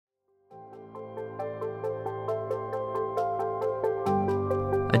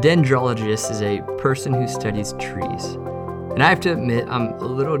dendrologist is a person who studies trees. And I have to admit, I'm a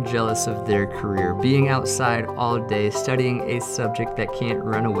little jealous of their career. Being outside all day studying a subject that can't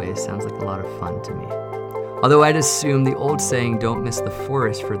run away sounds like a lot of fun to me. Although I'd assume the old saying, "Don't miss the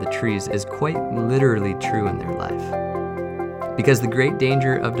forest for the trees," is quite literally true in their life. Because the great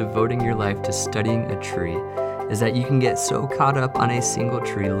danger of devoting your life to studying a tree is that you can get so caught up on a single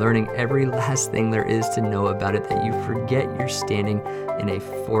tree, learning every last thing there is to know about it, that you forget you're standing in a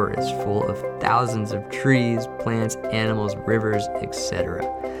forest full of thousands of trees, plants, animals, rivers, etc.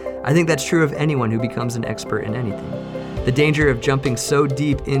 I think that's true of anyone who becomes an expert in anything. The danger of jumping so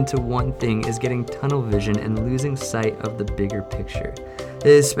deep into one thing is getting tunnel vision and losing sight of the bigger picture,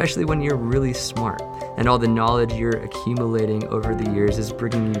 especially when you're really smart and all the knowledge you're accumulating over the years is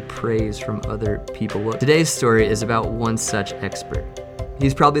bringing you praise from other people. Well, today's story is about one such expert.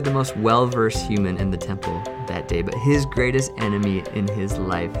 He's probably the most well-versed human in the temple that day, but his greatest enemy in his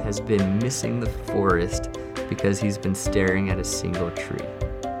life has been missing the forest because he's been staring at a single tree.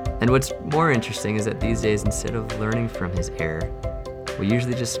 And what's more interesting is that these days, instead of learning from his error, we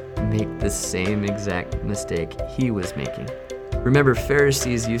usually just make the same exact mistake he was making. Remember,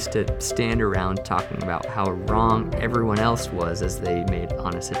 Pharisees used to stand around talking about how wrong everyone else was as they made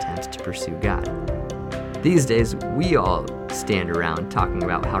honest attempts to pursue God. These days, we all stand around talking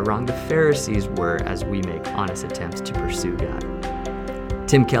about how wrong the Pharisees were as we make honest attempts to pursue God.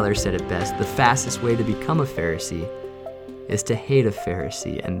 Tim Keller said it best: the fastest way to become a Pharisee is to hate a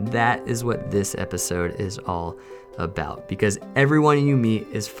Pharisee, and that is what this episode is all about, because everyone you meet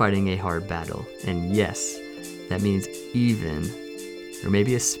is fighting a hard battle, and yes, that means even, or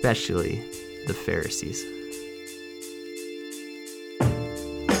maybe especially, the Pharisees.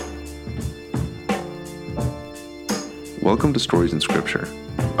 Welcome to Stories in Scripture,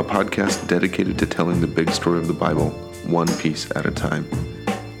 a podcast dedicated to telling the big story of the Bible, one piece at a time.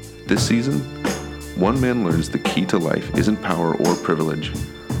 This season, one man learns the key to life isn't power or privilege,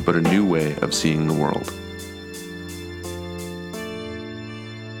 but a new way of seeing the world.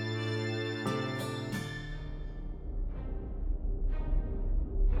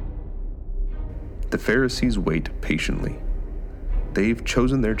 The Pharisees wait patiently. They've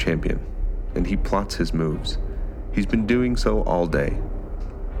chosen their champion, and he plots his moves. He's been doing so all day.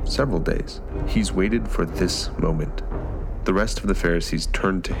 Several days. He's waited for this moment. The rest of the Pharisees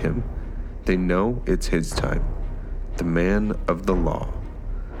turn to him. They know it's his time. The man of the law.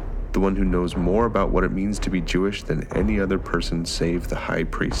 The one who knows more about what it means to be Jewish than any other person save the high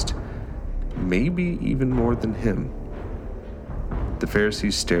priest. Maybe even more than him. The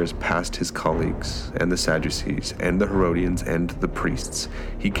Pharisee stares past his colleagues and the Sadducees and the Herodians and the priests.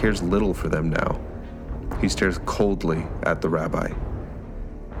 He cares little for them now. He stares coldly at the rabbi.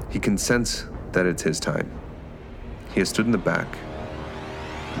 He can sense that it's his time. He has stood in the back,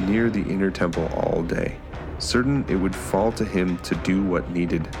 near the inner temple all day, certain it would fall to him to do what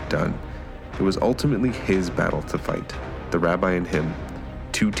needed done. It was ultimately his battle to fight, the rabbi and him,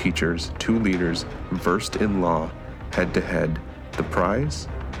 two teachers, two leaders, versed in law, head to head. The prize?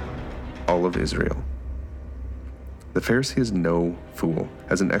 All of Israel. The Pharisee is no fool.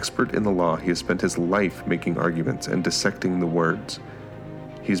 As an expert in the law, he has spent his life making arguments and dissecting the words.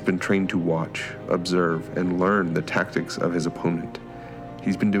 He's been trained to watch, observe, and learn the tactics of his opponent.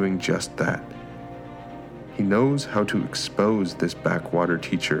 He's been doing just that. He knows how to expose this backwater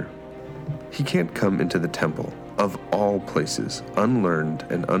teacher. He can't come into the temple, of all places, unlearned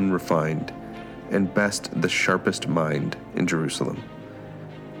and unrefined, and best the sharpest mind in Jerusalem.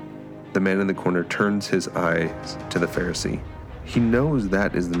 The man in the corner turns his eyes to the Pharisee. He knows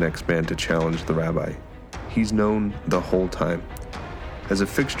that is the next man to challenge the rabbi. He's known the whole time. As a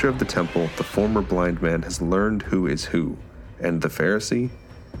fixture of the temple, the former blind man has learned who is who, and the Pharisee?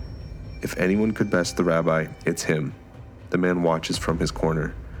 If anyone could best the rabbi, it's him. The man watches from his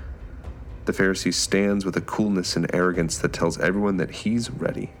corner. The Pharisee stands with a coolness and arrogance that tells everyone that he's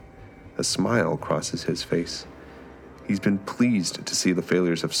ready. A smile crosses his face. He's been pleased to see the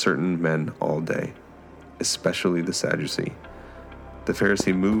failures of certain men all day, especially the Sadducee. The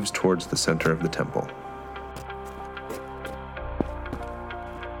Pharisee moves towards the center of the temple.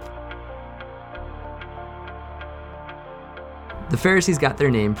 The Pharisees got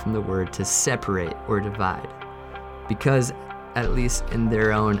their name from the word to separate or divide, because, at least in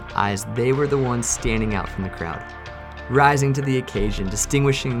their own eyes, they were the ones standing out from the crowd, rising to the occasion,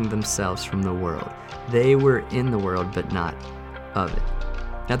 distinguishing themselves from the world. They were in the world, but not of it.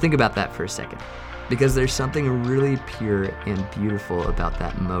 Now think about that for a second, because there's something really pure and beautiful about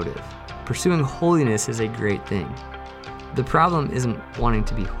that motive. Pursuing holiness is a great thing. The problem isn't wanting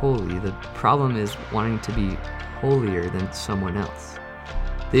to be holy. The problem is wanting to be holier than someone else.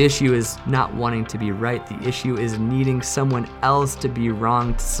 The issue is not wanting to be right. The issue is needing someone else to be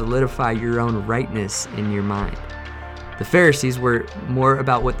wrong to solidify your own rightness in your mind. The Pharisees were more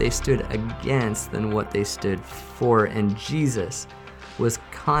about what they stood against than what they stood for, and Jesus was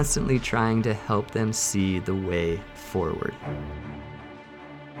constantly trying to help them see the way forward.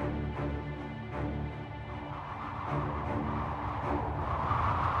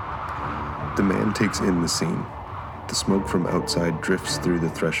 The man takes in the scene. The smoke from outside drifts through the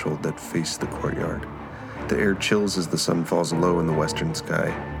threshold that faced the courtyard. The air chills as the sun falls low in the western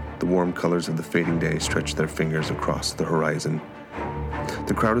sky. The warm colors of the fading day stretch their fingers across the horizon.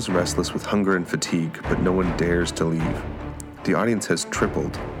 The crowd is restless with hunger and fatigue, but no one dares to leave. The audience has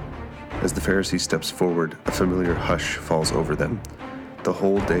tripled. As the Pharisee steps forward, a familiar hush falls over them. The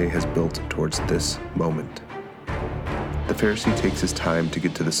whole day has built towards this moment. The Pharisee takes his time to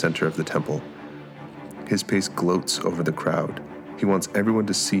get to the center of the temple. His face gloats over the crowd. He wants everyone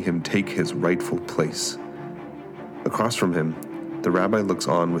to see him take his rightful place. Across from him, the rabbi looks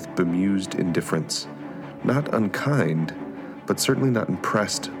on with bemused indifference, not unkind, but certainly not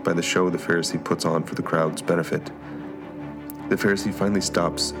impressed by the show the Pharisee puts on for the crowd's benefit. The Pharisee finally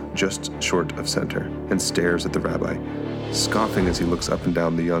stops just short of center and stares at the rabbi, scoffing as he looks up and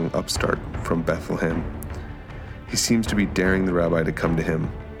down the young upstart from Bethlehem. He seems to be daring the rabbi to come to him.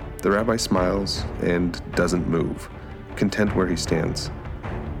 The rabbi smiles and doesn't move, content where he stands.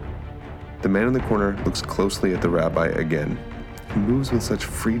 The man in the corner looks closely at the rabbi again. He moves with such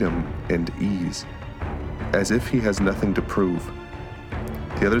freedom and ease, as if he has nothing to prove.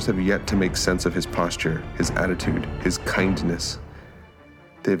 The others have yet to make sense of his posture, his attitude, his kindness.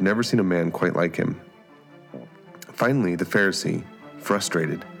 They have never seen a man quite like him. Finally, the Pharisee,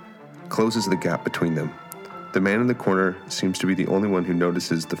 frustrated, closes the gap between them. The man in the corner seems to be the only one who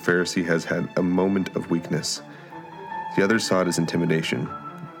notices the Pharisee has had a moment of weakness. The others saw it as intimidation,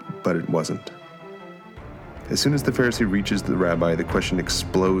 but it wasn't. As soon as the Pharisee reaches the rabbi, the question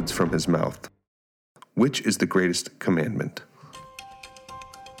explodes from his mouth. Which is the greatest commandment?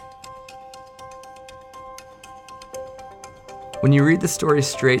 When you read the story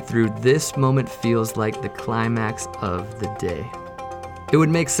straight through, this moment feels like the climax of the day. It would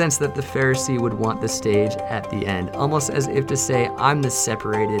make sense that the Pharisee would want the stage at the end, almost as if to say, I'm the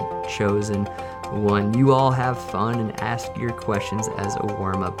separated, chosen one. You all have fun and ask your questions as a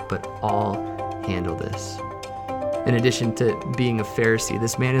warm-up, but I'll handle this. In addition to being a Pharisee,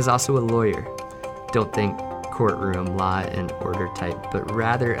 this man is also a lawyer. Don't think courtroom, law and order type, but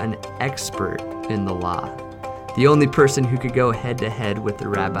rather an expert in the law. The only person who could go head-to-head with the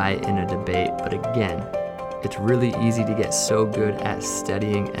rabbi in a debate, but again, it's really easy to get so good at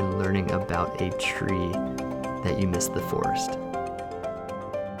studying and learning about a tree that you miss the forest.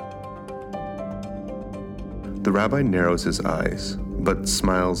 The rabbi narrows his eyes, but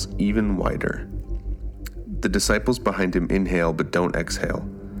smiles even wider. The disciples behind him inhale but don't exhale.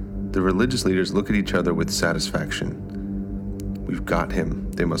 The religious leaders look at each other with satisfaction. We've got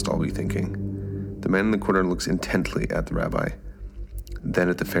him, they must all be thinking. The man in the corner looks intently at the rabbi, then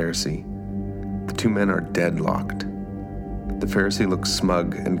at the Pharisee. The two men are deadlocked. The Pharisee looks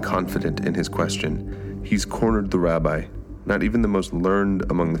smug and confident in his question. He's cornered the rabbi. Not even the most learned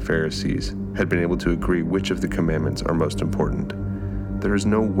among the Pharisees had been able to agree which of the commandments are most important. There is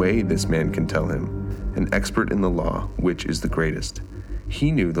no way this man can tell him, an expert in the law, which is the greatest.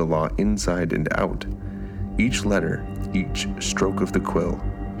 He knew the law inside and out. Each letter, each stroke of the quill,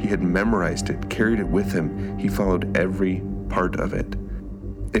 he had memorized it, carried it with him. He followed every part of it.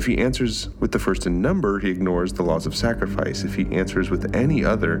 If he answers with the first in number, he ignores the laws of sacrifice. If he answers with any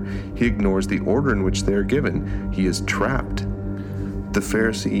other, he ignores the order in which they are given. He is trapped. The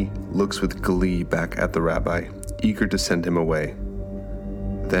Pharisee looks with glee back at the rabbi, eager to send him away.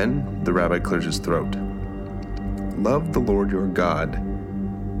 Then the rabbi clears his throat. Love the Lord your God.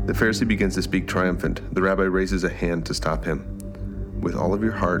 The Pharisee begins to speak triumphant. The rabbi raises a hand to stop him. With all of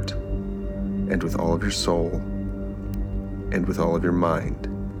your heart, and with all of your soul, and with all of your mind.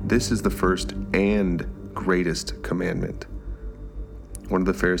 This is the first and greatest commandment. One of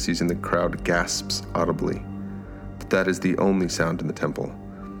the Pharisees in the crowd gasps audibly, but that is the only sound in the temple.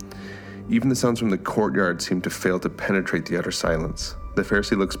 Even the sounds from the courtyard seem to fail to penetrate the utter silence. The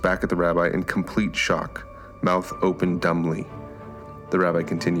Pharisee looks back at the rabbi in complete shock, mouth open dumbly. The rabbi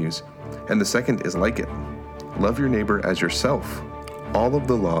continues, and the second is like it. Love your neighbor as yourself. All of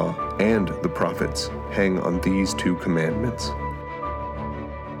the law and the prophets hang on these two commandments.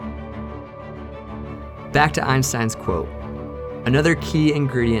 Back to Einstein's quote. Another key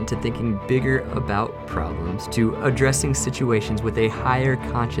ingredient to thinking bigger about problems, to addressing situations with a higher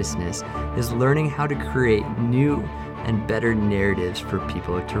consciousness, is learning how to create new and better narratives for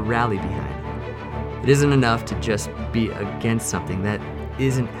people to rally behind. It isn't enough to just be against something. That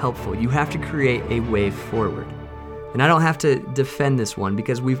isn't helpful. You have to create a way forward. And I don't have to defend this one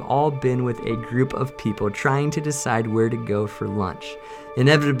because we've all been with a group of people trying to decide where to go for lunch.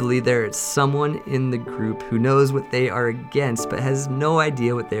 Inevitably, there is someone in the group who knows what they are against but has no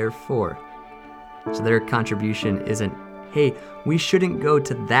idea what they are for. So their contribution isn't, hey, we shouldn't go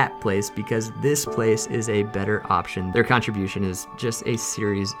to that place because this place is a better option. Their contribution is just a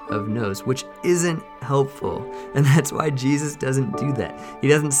series of no's, which isn't helpful. And that's why Jesus doesn't do that. He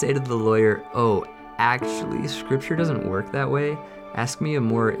doesn't say to the lawyer, oh, actually, Scripture doesn't work that way. Ask me a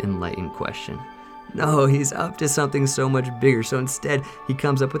more enlightened question. No, he's up to something so much bigger. So instead, he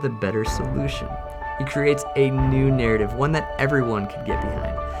comes up with a better solution. He creates a new narrative, one that everyone could get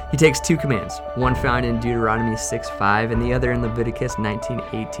behind. He takes two commands, one found in Deuteronomy 6:5 and the other in Leviticus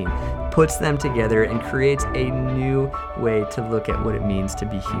 19:18, puts them together and creates a new way to look at what it means to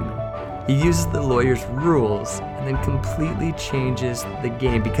be human. He uses the lawyer's rules and then completely changes the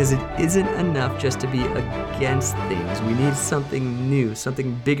game because it isn't enough just to be against things. We need something new,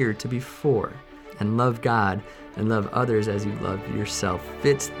 something bigger to be for. And love God and love others as you love yourself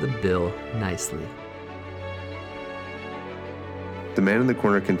fits the bill nicely. The man in the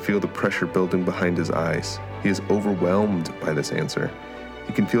corner can feel the pressure building behind his eyes. He is overwhelmed by this answer.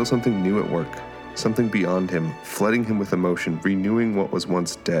 He can feel something new at work, something beyond him, flooding him with emotion, renewing what was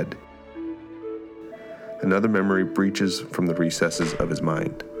once dead. Another memory breaches from the recesses of his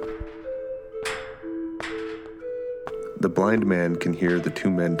mind. The blind man can hear the two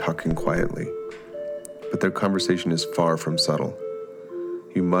men talking quietly, but their conversation is far from subtle.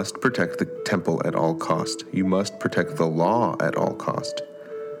 You must protect the temple at all cost. You must protect the law at all cost.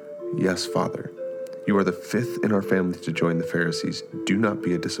 Yes, Father, you are the fifth in our family to join the Pharisees. Do not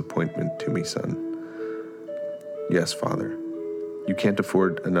be a disappointment to me, son. Yes, Father, you can't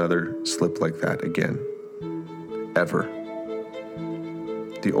afford another slip like that again. Ever.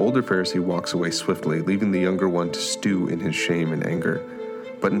 The older Pharisee walks away swiftly, leaving the younger one to stew in his shame and anger.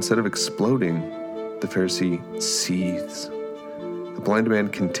 But instead of exploding, the Pharisee seethes. The blind man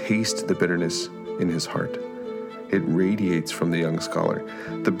can taste the bitterness in his heart. It radiates from the young scholar,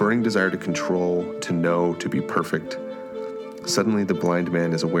 the burning desire to control, to know, to be perfect. Suddenly, the blind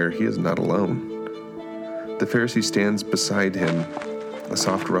man is aware he is not alone. The Pharisee stands beside him, a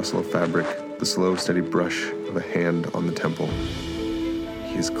soft rustle of fabric, the slow, steady brush of a hand on the temple.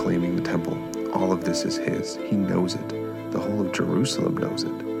 He is claiming the temple. All of this is his. He knows it. The whole of Jerusalem knows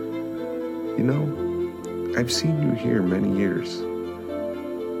it. You know, I've seen you here many years.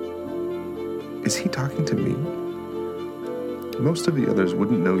 Is he talking to me? Most of the others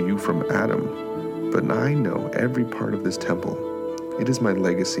wouldn't know you from Adam, but I know every part of this temple. It is my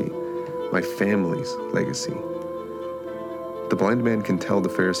legacy, my family's legacy. The blind man can tell the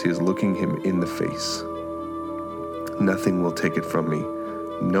Pharisee is looking him in the face. Nothing will take it from me.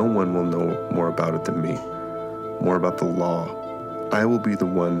 No one will know more about it than me, more about the law. I will be the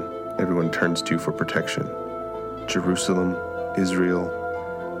one everyone turns to for protection. Jerusalem, Israel,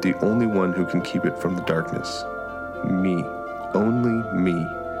 the only one who can keep it from the darkness. Me, only me.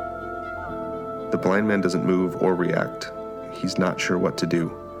 The blind man doesn't move or react. He's not sure what to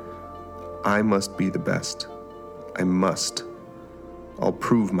do. I must be the best. I must. I'll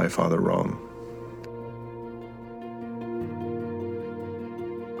prove my father wrong.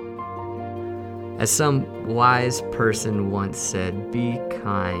 As some wise person once said, be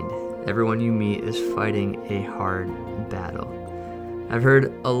kind. Everyone you meet is fighting a hard battle. I've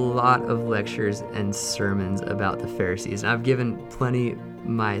heard a lot of lectures and sermons about the Pharisees, and I've given plenty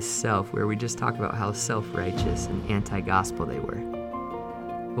myself where we just talk about how self-righteous and anti-gospel they were.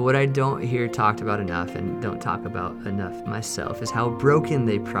 But what I don't hear talked about enough, and don't talk about enough myself, is how broken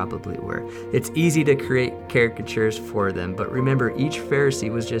they probably were. It's easy to create caricatures for them, but remember, each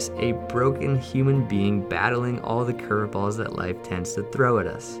Pharisee was just a broken human being battling all the curveballs that life tends to throw at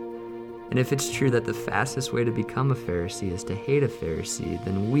us. And if it's true that the fastest way to become a Pharisee is to hate a Pharisee,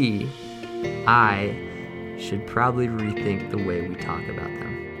 then I, should probably rethink the way we talk about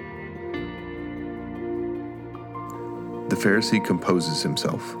them. The Pharisee composes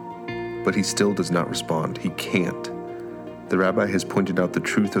himself, but he still does not respond. He can't. The rabbi has pointed out the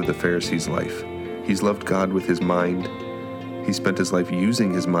truth of the Pharisee's life. He's loved God with his mind. He spent his life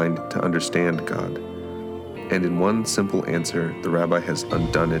using his mind to understand God. And in one simple answer, the rabbi has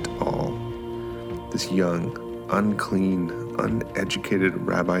undone it all. This young, unclean, uneducated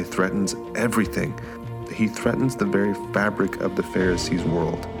rabbi threatens everything. He threatens the very fabric of the Pharisees'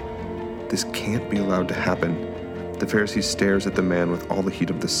 world. This can't be allowed to happen. The Pharisee stares at the man with all the heat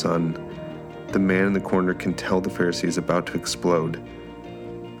of the sun. The man in the corner can tell the Pharisee is about to explode.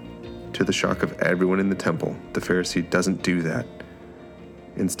 To the shock of everyone in the temple, the Pharisee doesn't do that.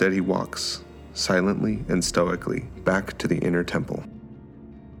 Instead, he walks, silently and stoically, back to the inner temple.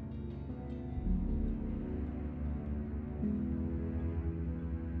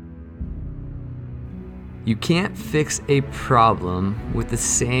 You can't fix a problem with the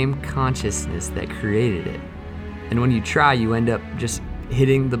same consciousness that created it. And when you try, you end up just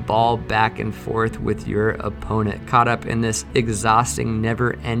hitting the ball back and forth with your opponent, caught up in this exhausting,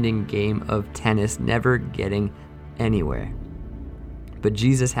 never-ending game of tennis, never getting anywhere. But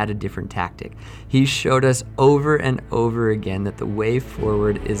Jesus had a different tactic. He showed us over and over again that the way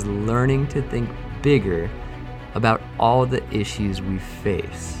forward is learning to think bigger about all the issues we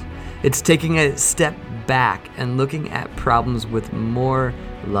face. It's taking a step back and looking at problems with more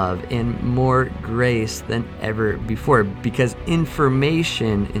love and more grace than ever before, because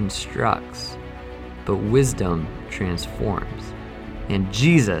information instructs, but wisdom transforms. And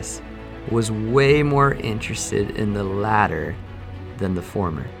Jesus was way more interested in the latter than the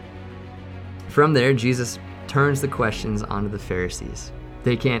former. From there, Jesus turns the questions onto the Pharisees.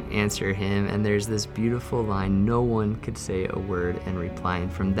 They can't answer him, and there's this beautiful line, no one could say a word in reply.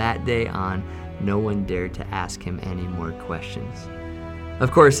 And from that day on, no one dared to ask him any more questions.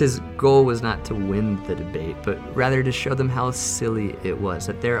 Of course, his goal was not to win the debate, but rather to show them how silly it was,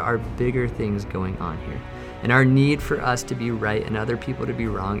 that there are bigger things going on here. And our need for us to be right and other people to be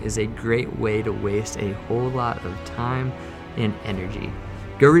wrong is a great way to waste a whole lot of time and energy.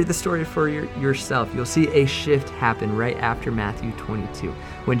 Go read the story for yourself. You'll see a shift happen right after Matthew 22.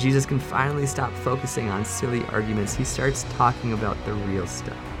 When Jesus can finally stop focusing on silly arguments, he starts talking about the real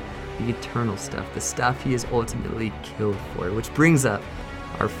stuff, the eternal stuff, the stuff he is ultimately killed for, which brings up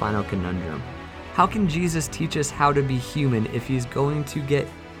our final conundrum. How can Jesus teach us how to be human if he's going to get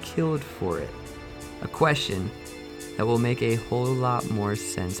killed for it? A question that will make a whole lot more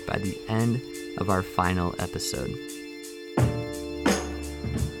sense by the end of our final episode.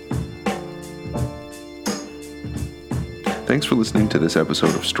 Thanks for listening to this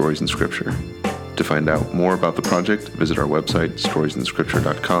episode of Stories in Scripture. To find out more about the project, visit our website,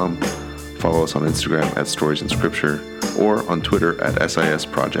 storiesinScripture.com, follow us on Instagram at storiesinScripture, or on Twitter at SIS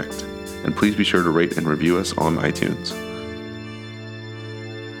Project. And please be sure to rate and review us on iTunes.